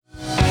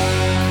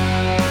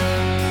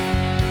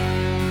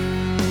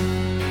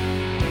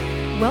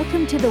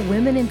Welcome to the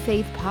Women in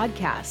Faith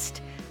podcast.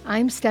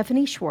 I'm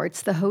Stephanie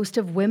Schwartz, the host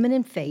of Women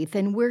in Faith,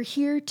 and we're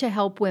here to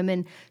help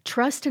women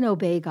trust and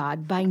obey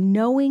God by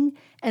knowing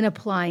and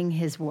applying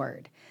His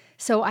Word.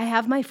 So I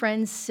have my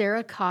friends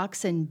Sarah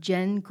Cox and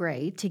Jen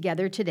Gray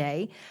together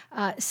today.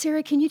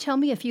 Sarah, can you tell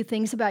me a few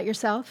things about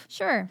yourself?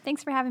 Sure.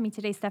 Thanks for having me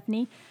today,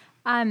 Stephanie.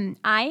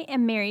 I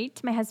am married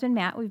to my husband,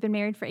 Matt. We've been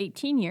married for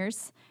 18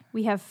 years.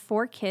 We have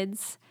 4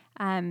 kids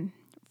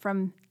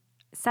from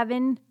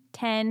 7,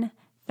 10,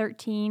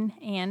 13,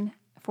 and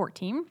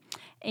 14.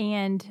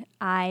 And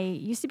I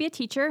used to be a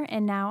teacher,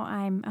 and now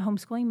I'm a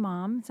homeschooling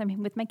mom, so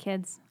I'm with my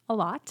kids a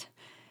lot,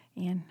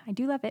 and I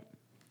do love it.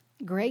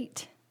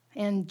 Great.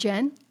 And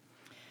Jen?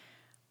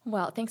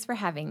 Well, thanks for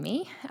having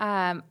me.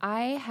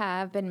 I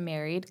have been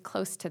married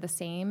close to the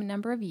same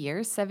number of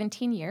years,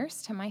 17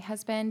 years, to my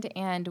husband,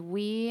 and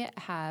we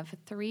have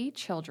 3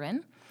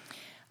 children.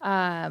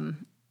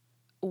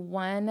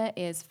 One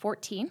is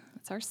 14.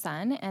 It's our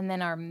son, and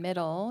then our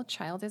middle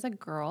child is a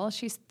girl.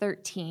 She's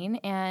 13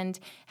 and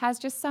has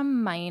just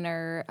some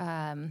minor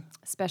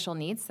special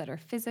needs that are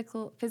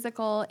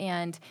physical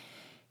and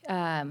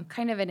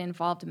kind of an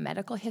involved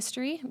medical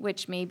history,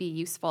 which may be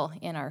useful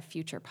in our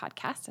future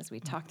podcast as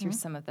we talk through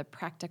some of the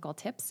practical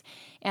tips.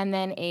 And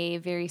then a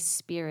very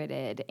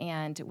spirited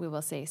and, we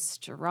will say,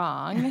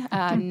 strong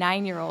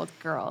 9-year-old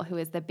girl who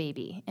is the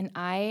baby. And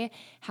I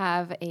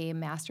have a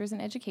master's in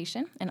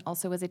education and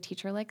also was a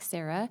teacher like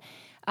Sarah,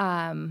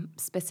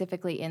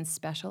 specifically in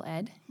special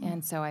ed.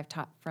 And so I've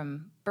taught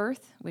from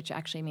birth, which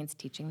actually means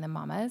teaching the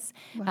mamas,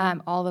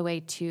 all the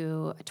way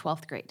to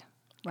 12th grade.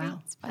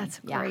 Wow, that's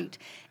great.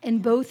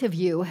 And both of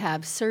you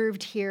have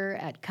served here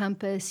at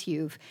Compass.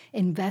 You've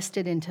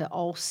invested into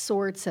all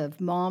sorts of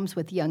moms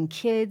with young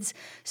kids.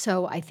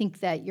 So I think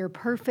that you're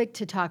perfect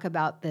to talk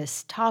about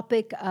this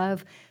topic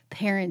of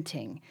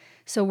parenting.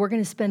 So we're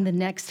going to spend the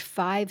next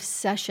 5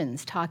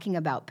 sessions talking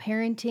about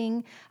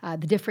parenting,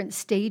 the different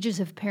stages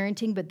of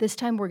parenting, but this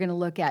time we're going to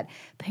look at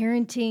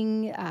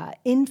parenting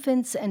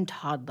infants and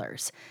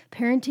toddlers,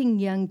 parenting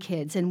young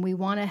kids, and we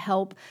want to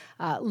help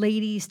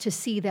ladies to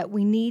see that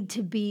we need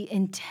to be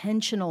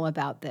intentional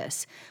about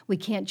this. We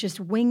can't just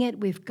wing it.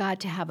 We've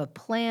got to have a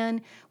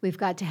plan. We've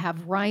got to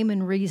have rhyme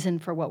and reason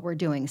for what we're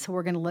doing. So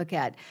we're going to look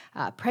at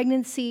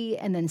pregnancy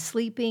and then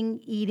sleeping,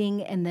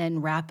 eating, and then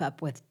wrap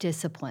up with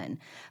discipline.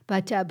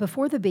 But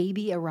before the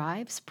baby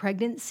arrives,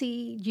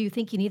 pregnancy, do you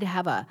think you need to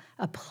have a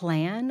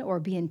plan or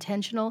be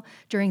intentional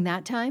during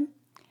that time?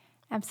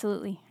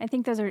 Absolutely. I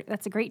think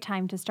that's a great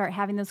time to start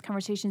having those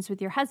conversations with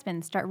your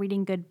husband, start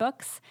reading good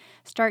books,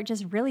 start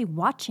just really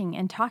watching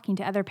and talking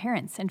to other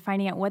parents and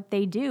finding out what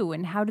they do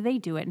and how do they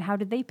do it and how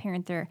do they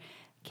parent their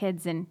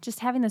kids, and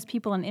just having those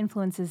people and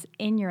influences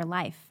in your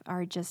life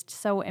are just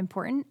so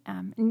important.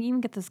 And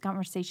even get those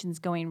conversations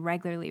going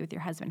regularly with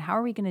your husband. How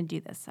are we going to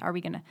do this? How are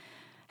we going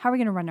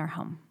to run our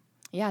home?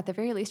 Yeah, at the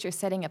very least, you're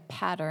setting a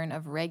pattern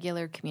of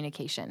regular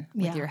communication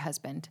with your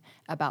husband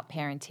about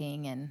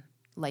parenting and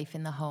life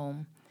in the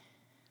home.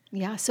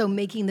 Yeah, so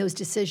making those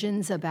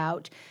decisions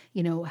about,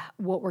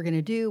 what we're going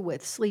to do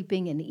with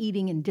sleeping and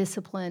eating and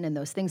discipline and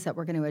those things that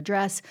we're going to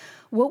address.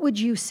 What would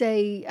you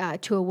say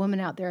to a woman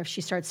out there if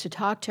she starts to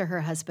talk to her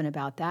husband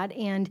about that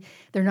and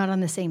they're not on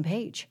the same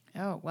page?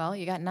 Oh, well,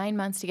 you got 9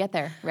 months to get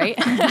there,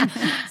 right?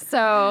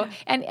 So,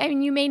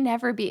 and you may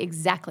never be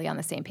exactly on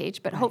the same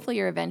page, but hopefully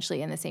you're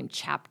eventually in the same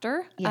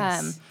chapter.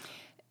 Yes.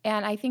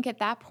 And I think at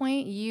that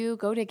point, you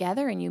go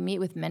together and you meet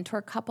with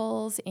mentor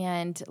couples.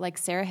 And like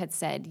Sarah had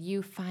said,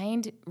 you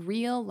find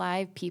real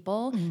live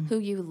people who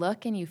you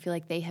look and you feel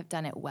like they have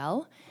done it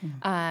well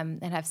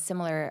and have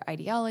similar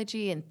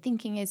ideology and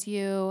thinking as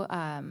you.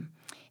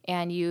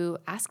 And you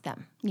ask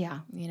them. Yeah.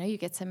 You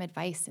get some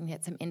advice and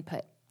get some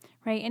input.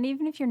 Right. And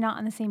even if you're not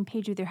on the same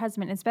page with your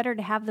husband, it's better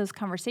to have those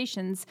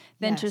conversations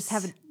than just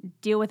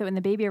deal with it when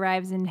the baby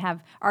arrives and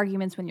have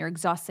arguments when you're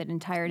exhausted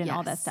and tired and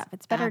all that stuff.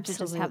 It's better to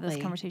just have those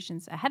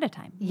conversations ahead of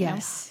time.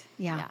 Yes.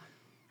 Yeah.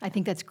 I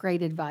think that's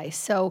great advice.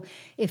 So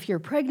if you're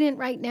pregnant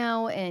right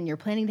now and you're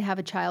planning to have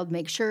a child,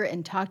 make sure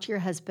and talk to your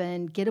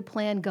husband, get a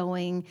plan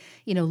going,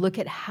 look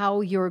at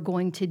how you're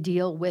going to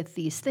deal with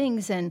these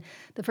things. And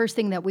the first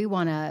thing that we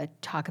want to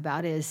talk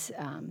about is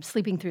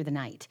sleeping through the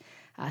night.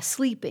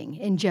 Sleeping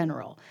in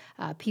general.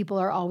 People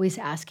are always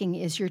asking,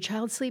 is your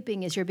child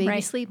sleeping? Is your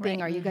baby sleeping?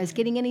 Right. Are you guys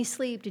getting any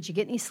sleep? Did you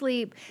get any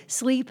sleep?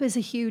 Sleep is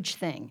a huge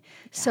thing.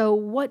 Yeah. So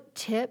what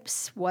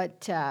tips,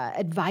 what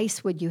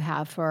advice would you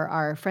have for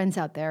our friends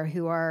out there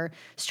who are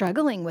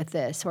struggling with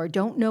this or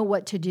don't know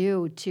what to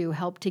do to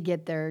help to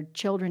get their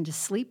children to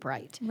sleep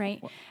right?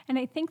 Right. And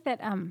I think that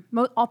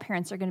all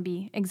parents are going to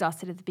be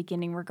exhausted at the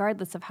beginning,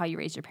 regardless of how you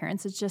raise your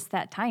parents. It's just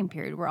that time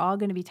period. We're all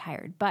going to be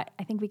tired. But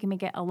I think we can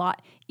make it a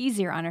lot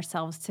easier on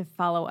ourselves to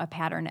follow a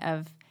pattern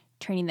of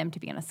training them to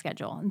be on a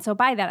schedule. And so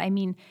by that, I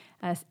mean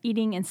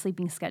eating and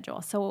sleeping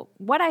schedule. So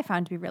what I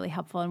found to be really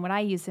helpful and what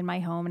I use in my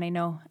home, and I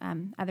know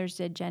others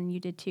did, Jen, you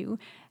did too,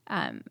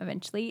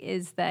 eventually,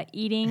 is the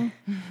eating.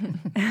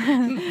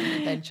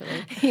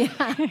 Eventually.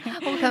 Yeah.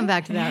 We'll come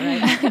back to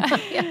that,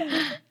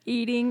 right?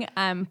 eating,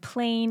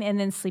 playing, and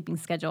then sleeping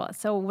schedule.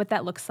 So what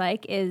that looks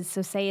like is,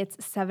 so say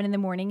it's 7 in the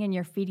morning and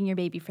you're feeding your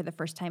baby for the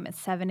first time at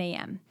 7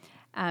 a.m.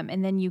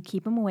 And then you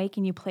keep them awake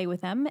and you play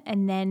with them.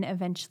 And then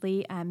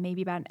eventually,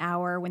 maybe about an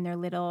hour when they're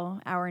little,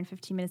 hour and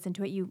 15 minutes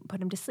into it, you put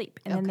them to sleep.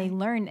 And then they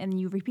learn, and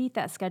you repeat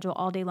that schedule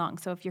all day long.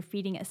 So if you're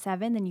feeding at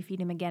 7, then you feed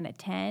them again at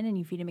 10, and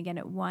you feed them again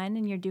at 1,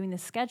 and you're doing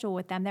this schedule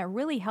with them. That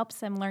really helps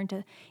them learn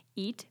to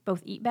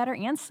both eat better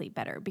and sleep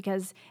better.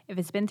 Because if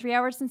it's been 3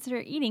 hours since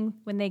they're eating,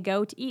 when they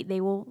go to eat,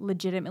 they will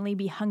legitimately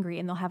be hungry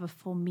and they'll have a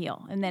full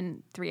meal. And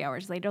then 3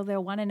 hours later,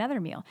 they'll want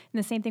another meal. And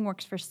the same thing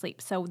works for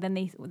sleep. So then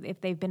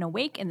if they've been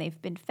awake and they've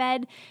been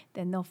fed,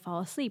 then they'll fall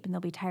asleep and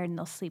they'll be tired and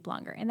they'll sleep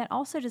longer. And that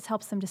also just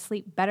helps them to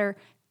sleep better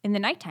in the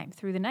nighttime,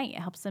 through the night. It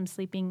helps them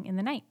sleeping in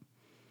the night.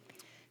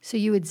 So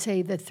you would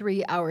say the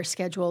 3-hour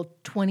schedule,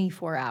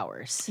 24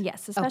 hours?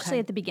 Yes, especially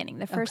at the beginning.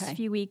 The first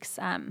few weeks,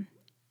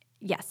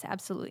 yes,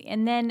 absolutely.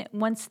 And then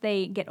once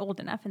they get old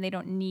enough and they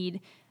don't need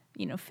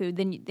food,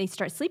 then they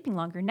start sleeping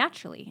longer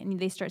naturally, and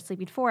they start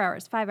sleeping 4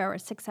 hours, 5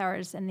 hours, 6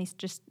 hours, and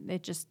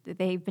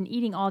they've been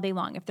eating all day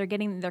long. If they're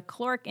getting their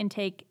caloric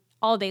intake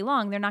all day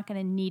long, they're not going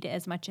to need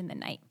as much in the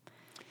night.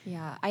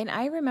 Yeah,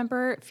 I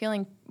remember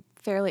feeling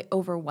fairly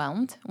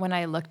overwhelmed when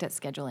I looked at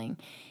scheduling.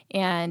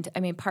 And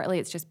I mean, partly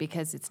it's just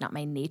because it's not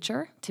my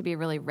nature to be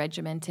really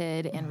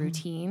regimented and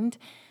routined.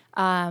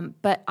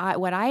 But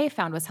what I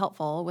found was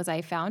helpful was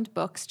I found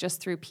books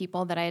just through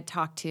people that I had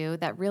talked to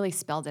that really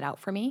spelled it out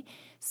for me.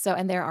 So,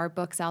 and there are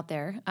books out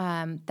there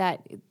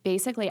that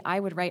basically I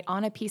would write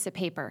on a piece of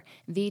paper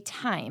the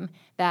time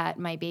that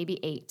my baby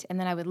ate. And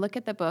then I would look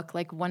at the book,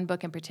 like one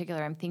book in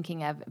particular I'm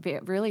thinking of,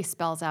 it really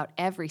spells out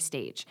every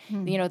stage.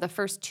 The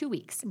first 2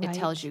 weeks, it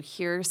tells you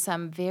here's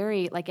some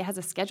it has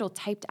a schedule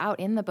typed out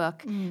in the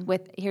book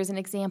with here's an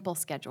example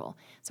schedule.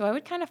 So I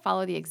would kind of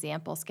follow the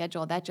example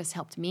schedule. That just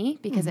helped me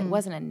because it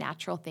wasn't a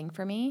natural thing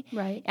for me.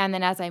 Right. And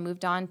then as I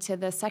moved on to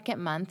the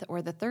second month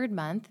or the third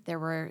month, there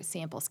were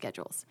sample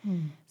schedules.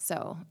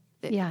 So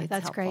it's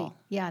that's helpful. great.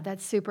 Yeah,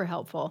 that's super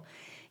helpful.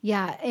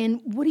 Yeah,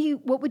 and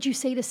what would you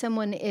say to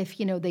someone if,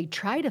 they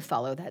try to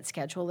follow that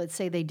schedule? Let's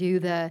say they do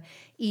the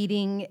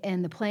eating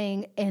and the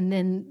playing, and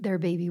then their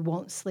baby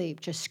won't sleep,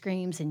 just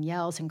screams and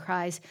yells and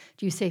cries.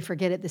 Do you say,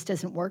 forget it, this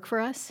doesn't work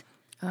for us?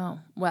 Oh,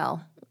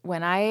 well,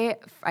 when I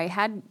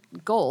had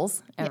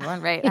goals,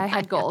 everyone, right? I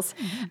had goals.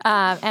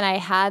 And I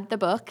had the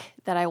book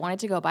that I wanted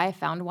to go by. I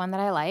found one that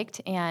I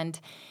liked and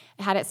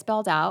had it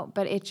spelled out,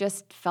 but it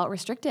just felt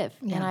restrictive.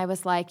 Yeah. And I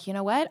was like, you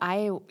know what?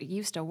 I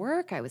used to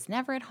work. I was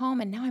never at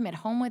home. And now I'm at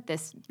home with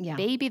this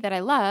baby that I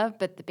love,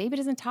 but the baby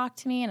doesn't talk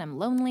to me and I'm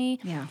lonely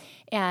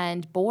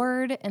and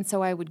bored. And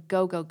so I would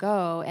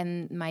go.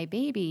 And my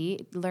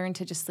baby learned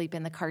to just sleep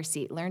in the car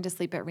seat, learned to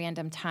sleep at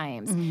random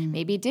times,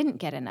 maybe didn't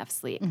get enough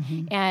sleep.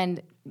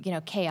 And,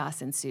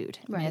 chaos ensued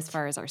as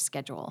far as our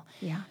schedule.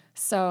 Yeah.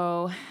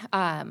 So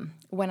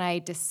when I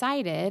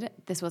decided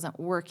this wasn't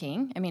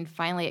working, I mean,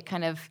 finally it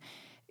kind of,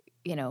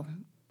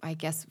 I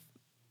guess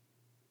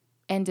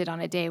ended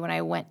on a day when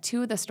I went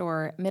to the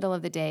store, middle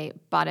of the day,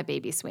 bought a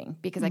baby swing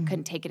because I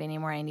couldn't take it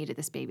anymore. I needed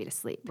this baby to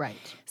sleep. Right.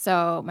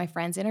 So my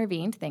friends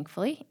intervened,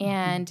 thankfully,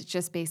 and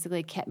just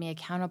basically kept me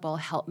accountable,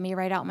 helped me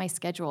write out my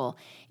schedule,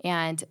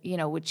 and,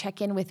 would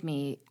check in with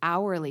me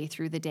hourly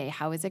through the day.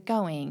 How is it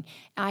going?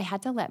 I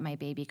had to let my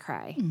baby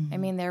cry. I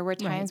mean, there were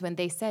times when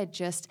they said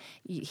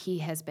he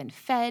has been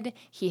fed,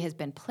 he has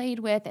been played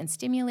with and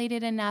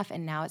stimulated enough,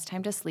 and now it's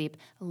time to sleep.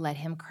 Let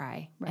him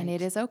cry. Right. And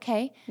it is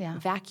okay. Yeah.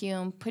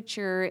 Vacuum, put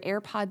your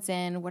AirPods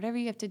in, whatever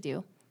you have to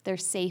do. They're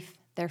safe,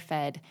 they're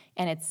fed,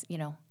 and it's,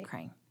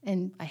 crying.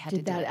 And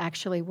did that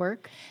actually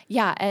work?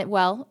 Yeah.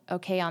 On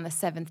the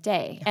 7th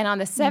day. And on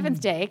the 7th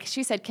day, 'cause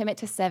she said commit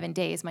to 7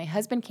 days, my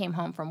husband came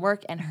home from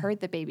work and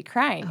heard the baby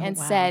crying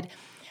said,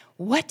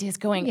 what is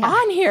going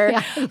on here?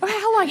 Yeah.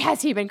 How long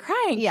has he been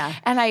crying? Yeah.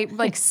 And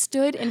I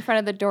stood in front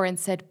of the door and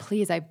said,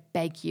 please, I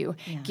beg you,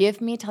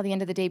 give me till the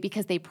end of the day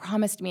because they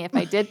promised me if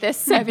I did this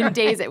 7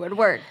 days, it would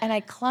work. And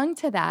I clung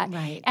to that.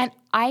 Right. And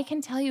I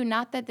can tell you,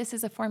 not that this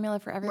is a formula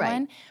for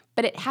everyone,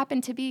 but it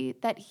happened to be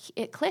that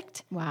it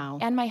clicked. Wow.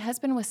 And my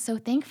husband was so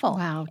thankful.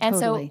 Wow, and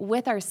totally. so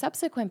with our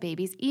subsequent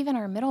babies, even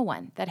our middle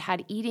one that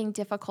had eating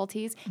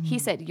difficulties, he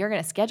said, you're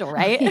going to schedule,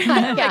 right?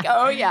 I'm like,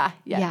 oh, yeah.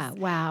 Yes. Yeah,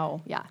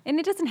 wow. Yeah. And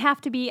it doesn't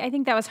have to be, I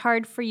think that was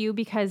hard for you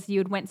because you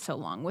had went so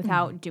long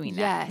without doing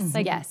that.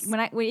 Yes,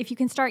 yes. If you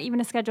can start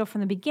even a schedule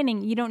from the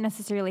beginning, you don't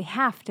necessarily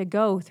have to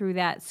go through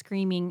that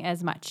screaming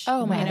as much.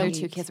 Oh, my other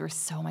two kids were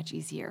so much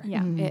easier.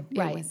 Yeah. It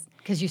right. was.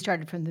 Because you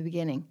started from the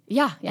beginning.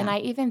 Yeah. And I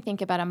even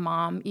think about a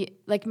mom,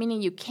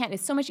 meaning you can't,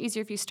 it's so much easier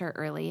if you start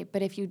early,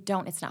 but if you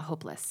don't, it's not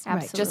hopeless.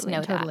 Absolutely. Just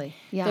know totally.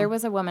 that. Yeah. There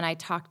was a woman I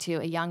talked to,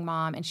 a young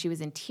mom, and she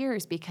was in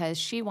tears because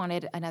she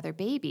wanted another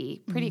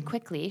baby pretty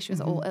quickly. She was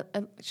old,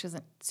 she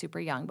wasn't super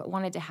young, but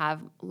wanted to have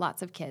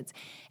lots of kids.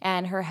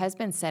 And her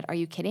husband said, are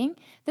you kidding?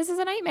 This is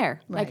a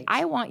nightmare. Right. Like,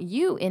 I want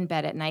you in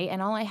bed at night,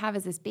 and all I have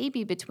is this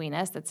baby between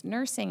us that's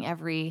nursing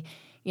every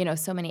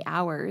so many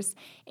hours.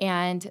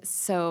 And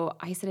so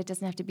I said, it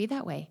doesn't have to be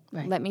that way.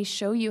 Right. Let me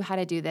show you how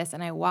to do this.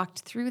 And I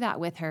walked through that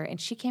with her, and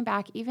she came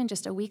back even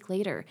just a week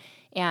later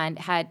and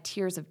had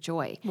tears of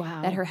joy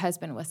Wow. that her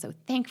husband was so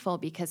thankful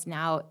because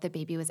now the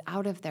baby was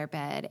out of their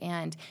bed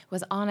and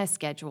was on a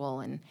schedule,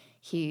 and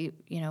he,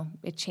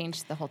 it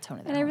changed the whole tone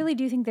of their And I home. really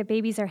do think that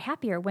babies are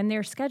happier when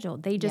they're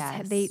scheduled. They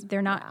just Yes.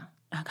 they're not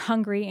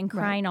hungry and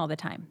crying all the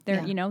time.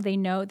 They're Yeah. they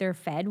know they're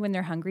fed when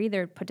they're hungry.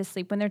 They're put to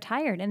sleep when they're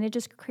tired, and it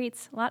just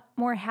creates a lot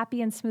more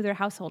happy and smoother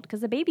household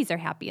because the babies are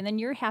happy, and then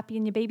you're happy,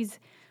 and your babies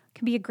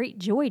can be a great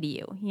joy to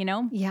you.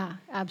 Yeah,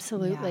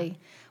 absolutely.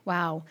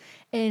 Wow.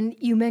 And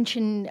you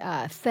mentioned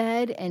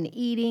fed and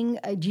eating.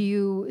 Do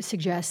you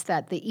suggest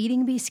that the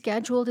eating be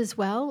scheduled as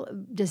well?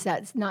 Does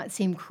that not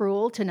seem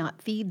cruel to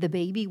not feed the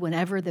baby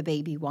whenever the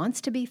baby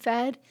wants to be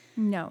fed?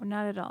 No,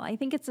 not at all. I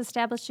think it's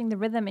establishing the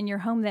rhythm in your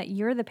home that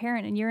you're the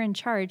parent and you're in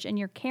charge and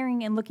you're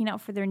caring and looking out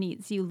for their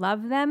needs. You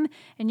love them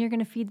and you're going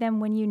to feed them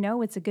when you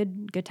know it's a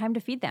good time to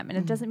feed them. And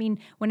it doesn't mean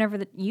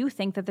whenever you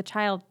think that the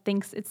child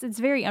thinks it's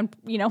very who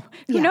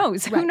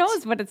knows? right. Who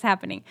knows what is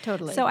happening?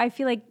 Totally. So I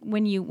feel like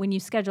when you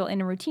schedule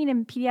in a routine,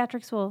 and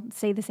pediatrics will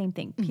say the same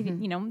thing.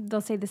 They'll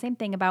say the same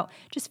thing about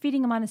just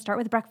feeding them on and start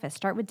with breakfast,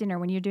 start with dinner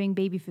when you're doing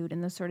baby food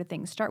and those sort of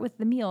things. Start with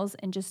the meals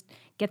and just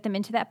get them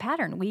into that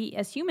pattern. We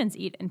as humans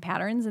eat in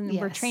patterns, and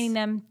we're Yes. training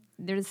them.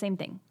 They're the same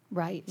thing.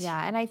 Right.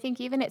 Yeah, and I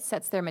think even it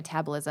sets their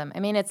metabolism. I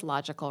mean, it's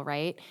logical,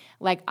 right?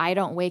 Like I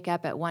don't wake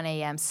up at 1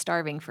 a.m.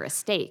 starving for a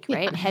steak,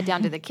 right? And head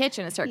down to the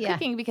kitchen and start Yeah.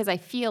 cooking because I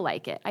feel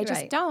like it. I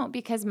just Right. don't,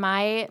 because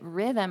my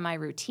rhythm, my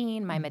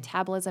routine, my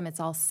metabolism, it's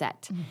all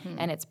set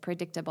and it's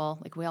predictable.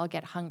 Like we all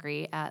get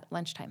hungry at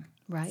lunchtime.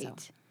 Right. So.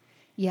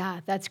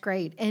 Yeah, that's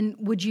great. And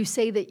would you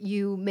say that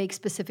you make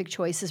specific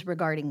choices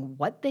regarding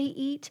what they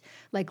eat?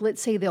 Like,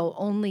 let's say they'll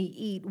only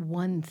eat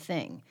one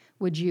thing.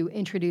 Would you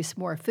introduce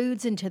more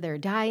foods into their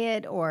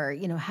diet? Or,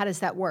 how does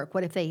that work?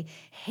 What if they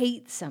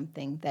hate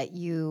something that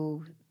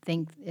you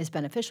think is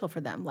beneficial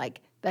for them, like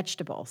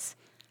vegetables?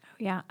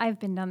 Yeah, I've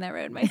been down that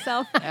road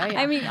myself. yeah.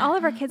 I mean, all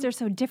of our kids are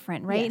so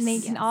different, right? And they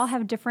Yes. can all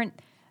have different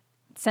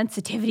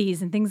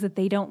sensitivities and things that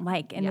they don't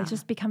like. And Yeah. it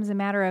just becomes a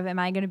matter of, am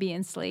I going to be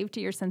enslaved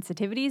to your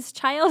sensitivities,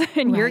 child,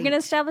 and you're going to Right.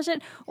 establish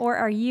it? Or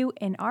are you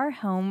in our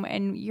home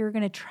and you're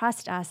going to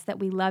trust us that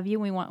we love you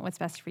and we want what's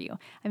best for you?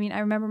 I mean, I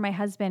remember my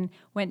husband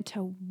went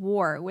to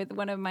war with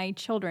one of my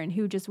children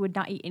who just would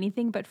not eat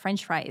anything but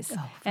French fries.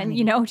 And,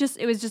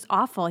 it was just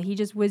awful. He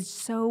just was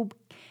so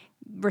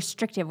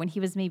restrictive when he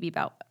was maybe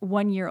about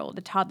 1 year old,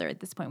 a toddler at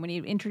this point, when he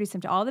introduced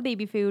him to all the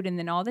baby food and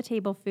then all the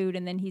table food,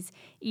 and then he's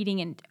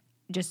eating and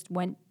just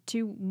went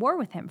to war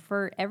with him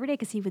for every day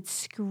because he would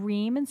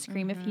scream and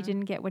scream if he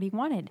didn't get what he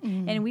wanted.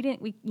 And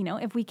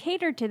if we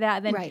catered to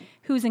that, then Right.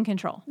 who's in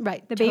control?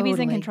 Right, The baby's in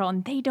totally. control,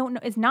 and they don't know.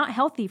 It's not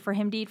healthy for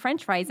him to eat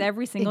French fries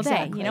every single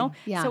day, Exactly,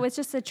 yeah. So it's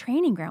just a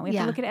training ground. We have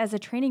Yeah. to look at it as a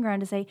training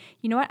ground to say,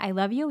 you know what, I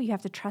love you. You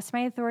have to trust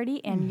my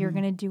authority, and you're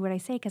going to do what I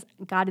say because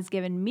God has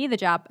given me the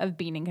job of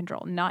being in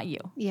control, not you.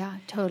 Yeah,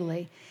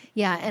 totally.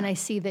 Yeah, and I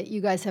see that you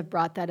guys have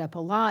brought that up a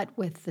lot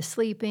with the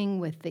sleeping,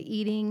 with the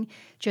eating,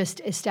 just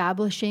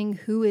establishing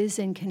who is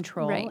in control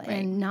Right.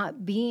 and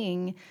not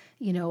being,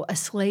 a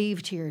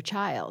slave to your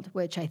child,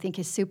 which I think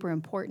is super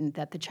important,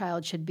 that the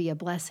child should be a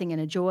blessing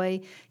and a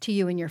joy to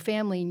you and your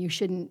family, and you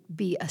shouldn't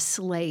be a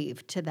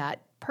slave to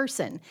that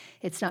person.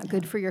 It's not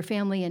good for your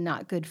family and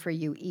not good for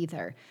you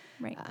either.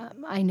 Right.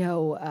 I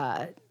know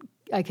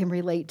I can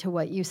relate to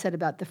what you said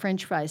about the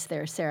French fries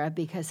there, Sarah,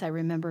 because I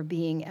remember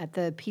being at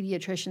the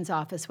pediatrician's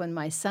office when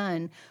my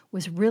son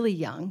was really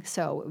young,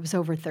 so it was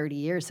over 30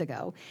 years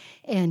ago,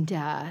 and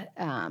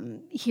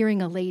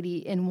hearing a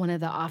lady in one of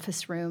the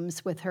office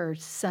rooms with her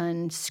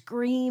son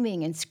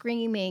screaming and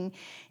screaming,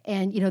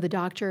 and the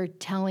doctor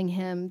telling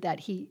him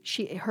that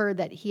she heard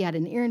that he had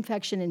an ear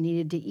infection and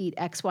needed to eat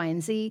X, Y,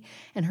 and Z,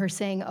 and her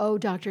saying, "Oh,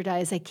 Dr.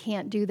 Dias, I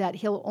can't do that.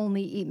 He'll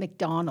only eat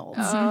McDonald's."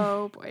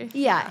 Oh, boy.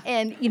 Yeah,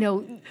 and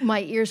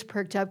my ears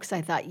perked up because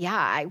I thought,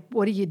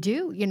 what do you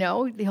do?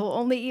 He'll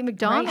only eat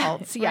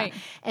McDonald's. Yeah, right.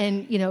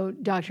 and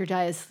Dr.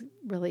 Dias,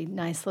 really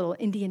nice little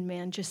Indian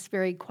man, just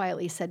very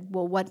quietly said,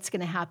 "Well, what's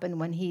going to happen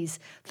when he's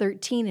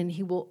 13 and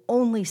he will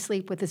only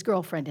sleep with his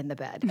girlfriend in the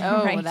bed?"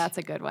 Oh, Right. that's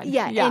a good one.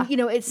 Yeah, and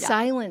it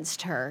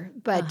silenced her,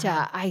 but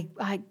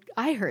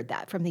I heard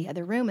that from the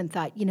other room and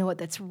thought, what,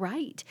 that's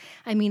right.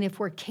 I mean, if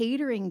we're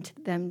catering to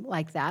them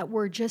like that,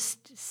 we're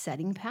just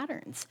setting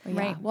patterns. Yeah.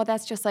 Right. Well,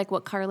 that's just like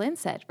what Carlin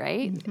said,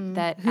 right?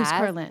 That Who's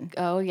Carlin?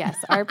 Oh, yes,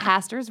 our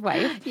pastor's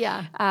wife.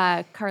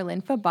 Yeah.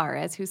 Carlin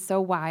Fabarez, who's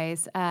so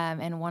wise,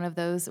 and one of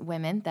those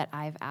women that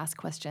I've asked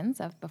questions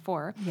of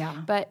before.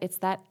 Yeah. But it's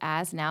that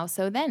as now,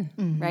 so then,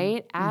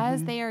 right?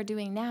 As they are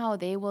doing now,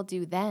 they will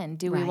do then.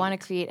 Do we want Right.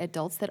 to create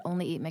adults that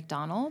only eat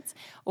McDonald's,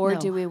 or No.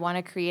 do we want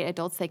to create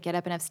adults that get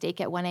up and have steak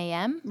at 1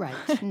 a.m.?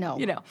 Right. No.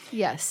 It's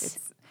Yes.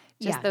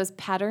 just those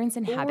patterns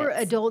and habits. Or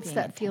adults being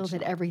that feel that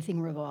intentional.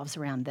 everything revolves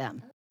around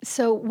them.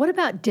 So, what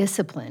about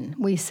discipline?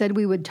 We said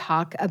we would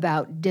talk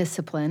about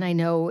discipline. I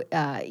know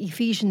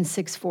Ephesians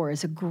 6:4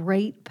 is a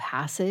great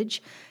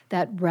passage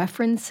that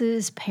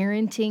references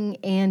parenting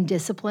and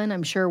discipline.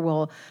 I'm sure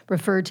we'll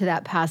refer to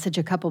that passage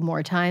a couple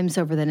more times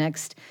over the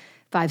next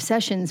 5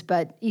 sessions,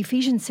 but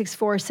Ephesians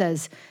 6:4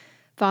 says,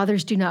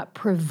 "Fathers, do not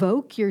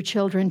provoke your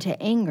children to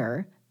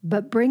anger,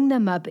 but bring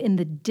them up in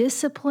the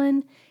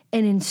discipline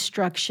and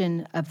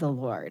instruction of the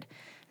Lord."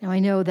 Now, I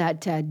know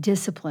that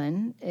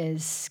discipline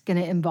is going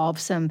to involve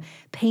some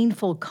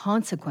painful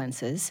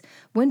consequences.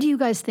 When do you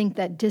guys think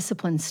that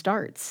discipline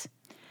starts?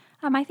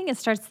 I think it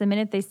starts the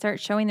minute they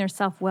start showing their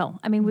self-will.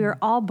 I mean, we were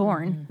all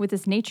born with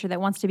this nature that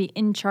wants to be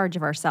in charge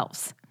of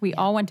ourselves. We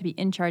all want to be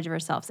in charge of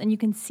ourselves. And you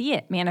can see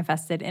it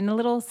manifested in a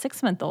little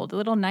 6-month-old, a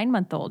little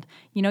 9-month-old.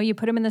 You know, you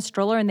put them in the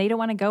stroller and they don't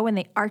want to go and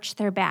they arch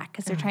their back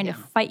because they're trying to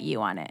fight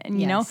you on it.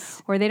 And, you know,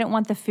 or they don't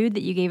want the food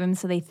that you gave them,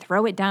 so they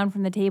throw it down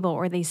from the table,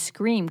 or they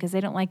scream because they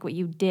don't like what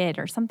you did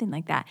or something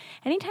like that.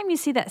 Anytime you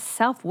see that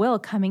self-will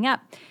coming up,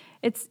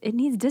 it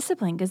needs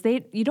discipline because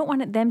you don't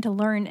want them to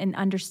learn and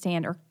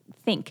understand or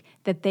think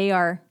that they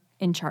are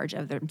in charge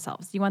of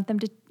themselves. You want them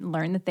to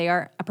learn that they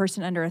are a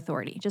person under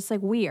authority, just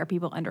like we are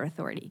people under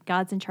authority.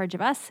 God's in charge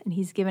of us, and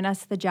he's given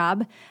us the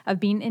job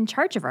of being in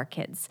charge of our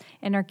kids.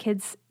 And our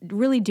kids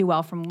really do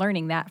well from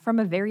learning that from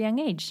a very young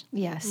age.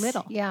 Yes.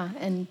 Little. Yeah,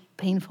 and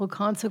painful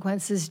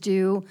consequences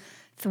do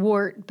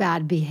thwart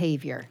bad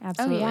behavior.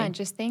 Absolutely. Oh, yeah, and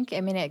just think,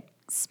 I mean, it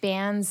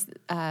spans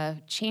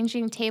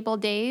changing table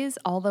days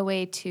all the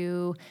way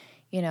to,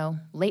 you know,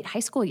 late high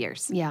school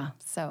years. Yeah.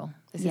 So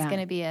this is going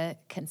to be a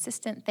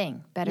consistent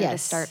thing. Better to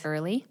Yes. start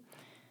early.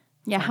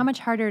 Yeah, how much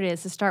harder it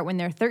is to start when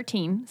they're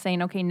 13,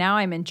 saying, okay, now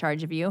I'm in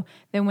charge of you,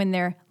 than when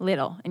they're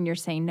little and you're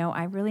saying, no,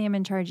 I really am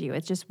in charge of you.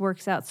 It just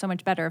works out so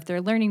much better if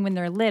they're learning when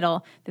they're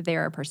little that they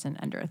are a person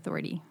under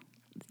authority.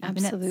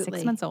 Even at Absolutely.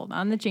 6 months old,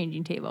 on the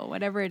changing table,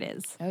 whatever it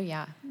is. Oh,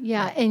 yeah.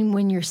 Yeah, and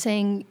when you're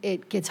saying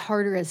it gets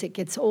harder as it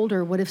gets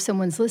older, what if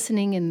someone's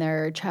listening and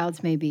their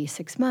child's maybe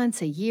 6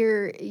 months, a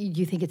year? Do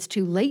you think it's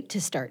too late to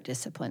start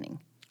disciplining?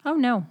 Oh,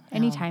 no,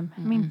 anytime.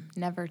 I mean,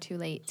 Never too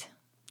late.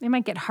 it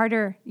might get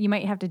harder. You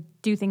might have to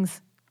do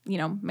things, you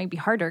know, might be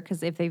harder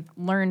because if they've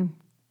learned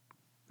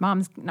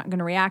mom's not going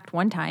to react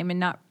one time and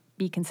not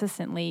be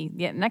consistently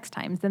the next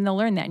times, then they'll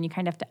learn that, and you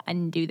kind of have to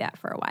undo that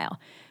for a while.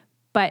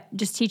 But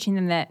just teaching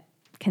them that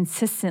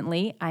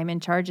consistently I'm in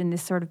charge and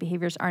this sort of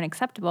behaviors aren't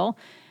acceptable,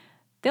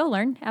 they'll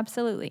learn,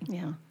 absolutely.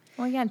 Yeah.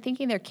 Well, yeah, and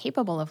thinking they're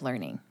capable of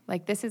learning.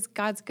 Like, this is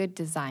God's good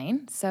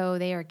design, so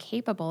they are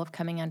capable of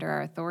coming under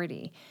our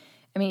authority.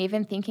 I mean,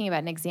 even thinking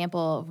about an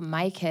example of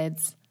my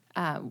kids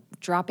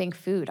dropping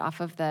food off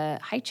of the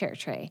high chair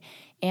tray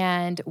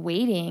and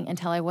waiting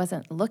until I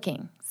wasn't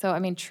looking. So, I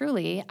mean,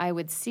 truly, I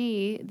would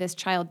see this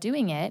child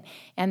doing it,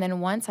 and then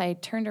once I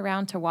turned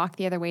around to walk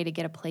the other way to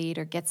get a plate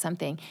or get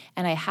something,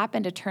 and I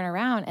happened to turn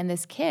around, and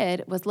this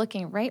kid was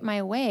looking right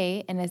my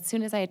way, and as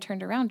soon as I had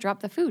turned around,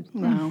 dropped the food.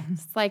 Wow.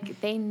 It's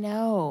like they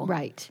know.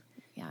 Right.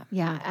 Yeah.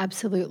 Yeah,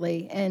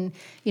 absolutely. And,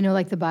 you know,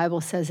 like the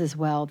Bible says as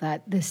well,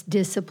 that this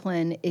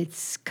discipline,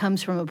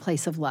 comes from a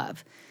place of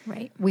love.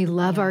 Right. We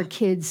love our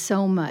kids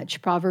so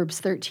much.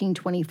 Proverbs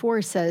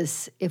 13:24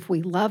 says, if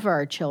we love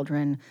our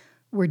children,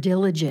 we're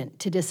diligent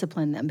to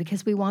discipline them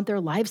because we want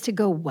their lives to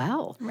go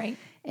well. Right.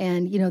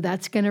 And, you know,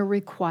 that's going to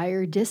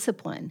require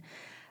discipline.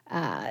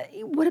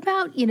 What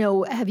about, you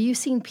know, have you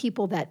seen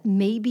people that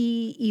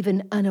maybe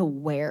even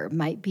unaware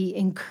might be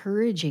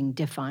encouraging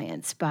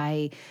defiance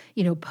by,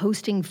 you know,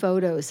 posting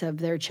photos of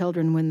their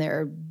children when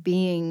they're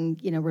being,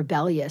 you know,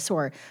 rebellious,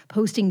 or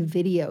posting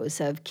videos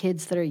of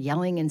kids that are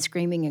yelling and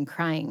screaming and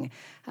crying?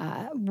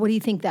 What do you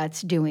think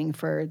that's doing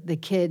for the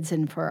kids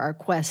and for our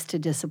quest to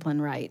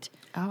discipline right?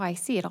 Oh, I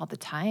see it all the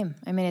time.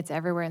 I mean, it's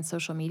everywhere in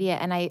social media.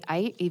 And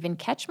I even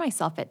catch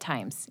myself at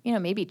times, you know,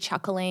 maybe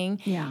chuckling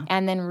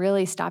and then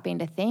really stopping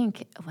to think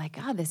like,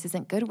 oh, this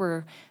isn't good.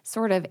 We're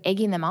sort of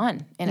egging them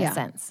on in a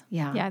sense.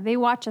 Yeah. Yeah, they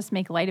watch us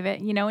make light of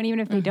it, you know, and even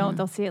if they don't,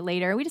 they'll see it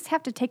later. We just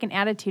have to take an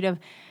attitude of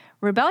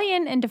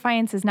rebellion and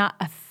defiance is not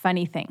a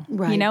funny thing.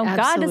 Right, You know, God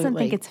doesn't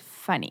absolutely. think it's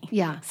funny.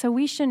 Yeah. So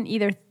we shouldn't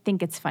either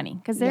think it's funny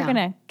because they're Yeah.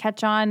 going to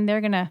catch on,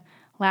 they're going to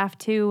laugh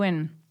too.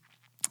 And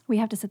we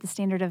have to set the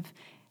standard of,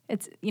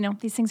 it's, you know,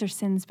 these things are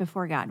sins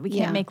before God. We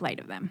can't Yeah. make light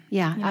of them.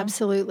 Yeah, you know?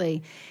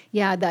 absolutely.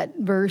 Yeah, that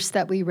verse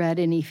that we read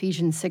in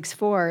Ephesians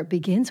 6:4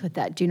 begins with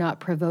that, do not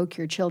provoke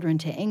your children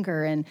to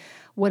anger. And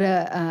what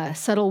a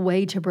subtle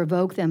way to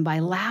provoke them, by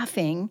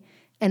laughing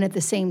and at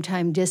the same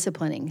time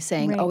disciplining,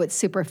 saying, Right. oh, it's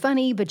super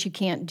funny, but you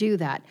can't do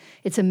that.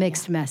 It's a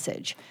mixed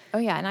message. Oh,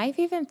 yeah. And I've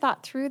even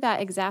thought through that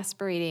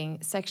exasperating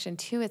section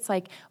too. It's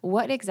like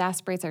what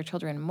exasperates our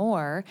children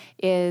more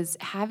is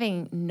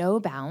having no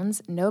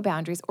bounds, no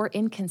boundaries, or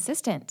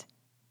inconsistent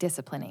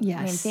disciplining. I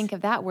mean, Yes. think of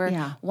that where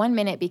Yeah. 1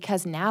 minute,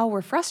 because now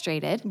we're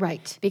frustrated,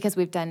 Right. because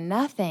we've done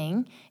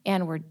nothing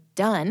and we're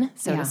done,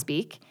 so Yeah. to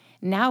speak.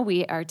 Now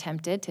we are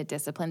tempted to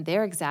discipline.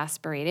 They're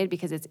exasperated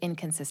because it's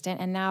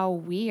inconsistent. And now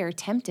we are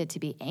tempted to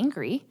be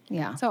angry.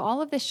 Yeah. So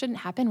all of this shouldn't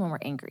happen when we're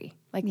angry.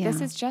 Like this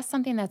Yeah. is just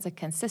something that's a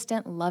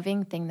consistent,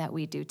 loving thing that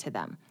we do to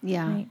them.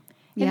 Yeah. Right.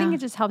 I think it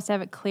just helps to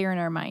have it clear in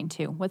our mind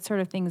too. What sort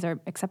of things are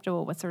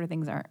acceptable, what sort of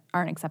things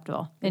aren't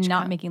acceptable, and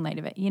not making light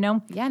of it, Yeah,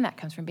 and that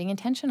comes from being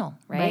intentional,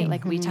 right?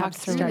 Like we talked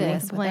through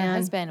this with our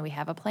husband. We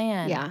have a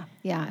plan.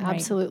 Yeah,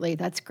 absolutely.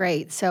 That's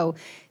great. So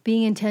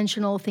being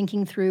intentional,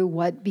 thinking through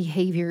what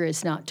behavior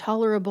is not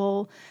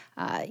tolerable,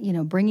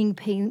 bringing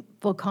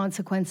painful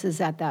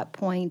consequences at that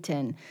point,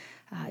 and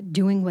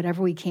doing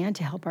whatever we can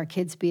to help our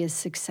kids be as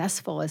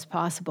successful as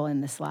possible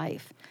in this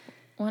life.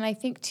 Well, and I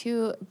think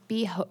too,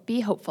 be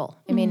hopeful.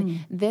 I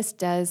mean, this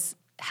does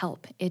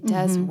help. It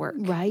does work.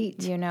 Right.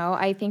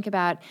 I think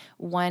about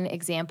one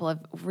example of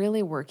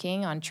really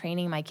working on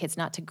training my kids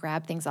not to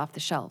grab things off the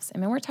shelves. I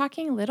mean, we're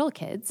talking little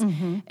kids,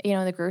 in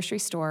the grocery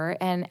store.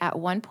 And at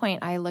one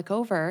point I look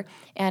over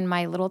and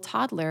my little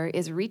toddler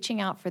is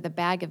reaching out for the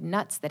bag of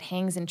nuts that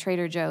hangs in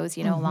Trader Joe's,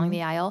 along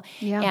the aisle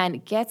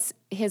and gets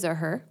his or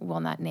her, will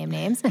not name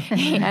names,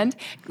 hand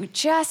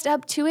just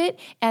up to it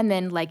and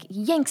then like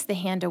yanks the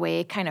hand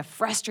away, kind of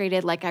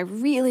frustrated, like I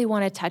really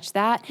want to touch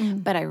that,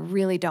 but I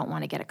really don't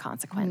want to get a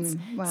consequence.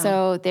 Wow.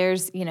 So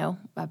there's, a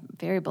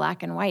very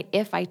black and white.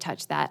 If I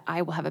touch that,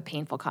 I will have a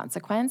painful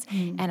consequence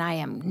and I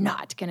am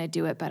not going to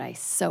do it, but I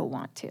so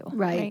want to.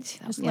 Right.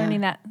 Just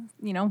learning that,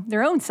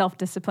 their own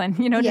self-discipline,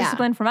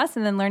 discipline from us,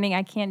 and then learning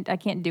I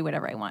can't do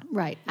whatever I want.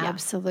 Right. Yeah.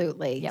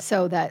 Absolutely. Yep.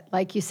 So that,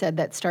 like you said,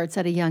 that starts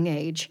at a young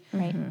age.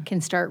 Right.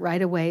 Can start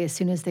right away as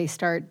soon as they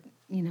start,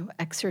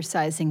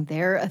 exercising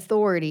their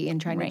authority and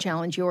trying to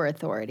challenge your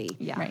authority.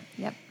 Yeah. Right.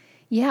 Yep.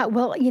 Yeah,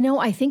 well,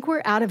 I think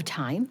we're out of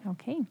time.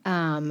 Okay.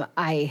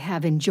 I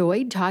have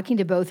enjoyed talking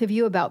to both of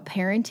you about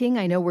parenting.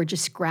 I know we're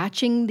just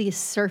scratching the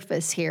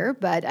surface here,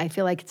 but I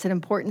feel like it's an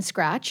important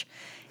scratch.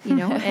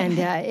 And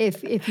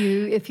if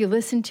you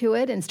listen to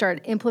it and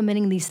start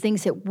implementing these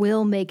things, it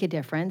will make a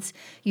difference.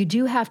 You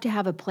do have to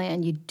have a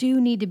plan. You do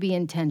need to be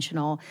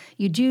intentional.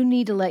 You do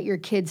need to let your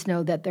kids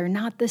know that they're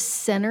not the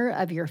center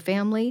of your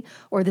family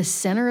or the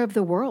center of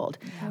the world,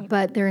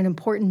 but they're an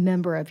important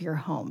member of your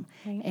home.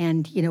 Right.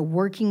 And,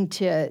 working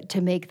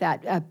to make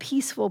that a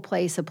peaceful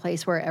place, a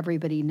place where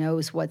everybody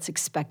knows what's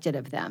expected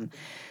of them.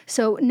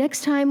 So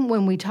next time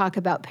when we talk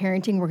about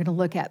parenting, we're going to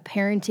look at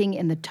parenting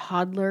in the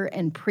toddler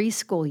and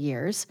preschool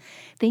years.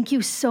 Thank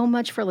you so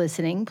much for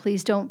listening.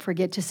 Please don't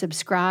forget to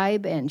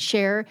subscribe and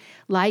share,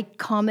 like,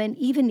 comment,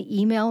 even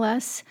email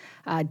us,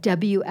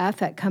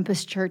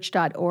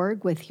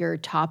 wf@compasschurch.org with your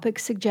topic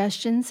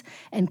suggestions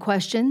and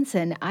questions.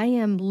 And I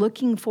am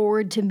looking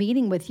forward to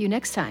meeting with you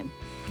next time.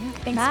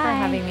 Thanks for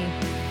having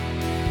me.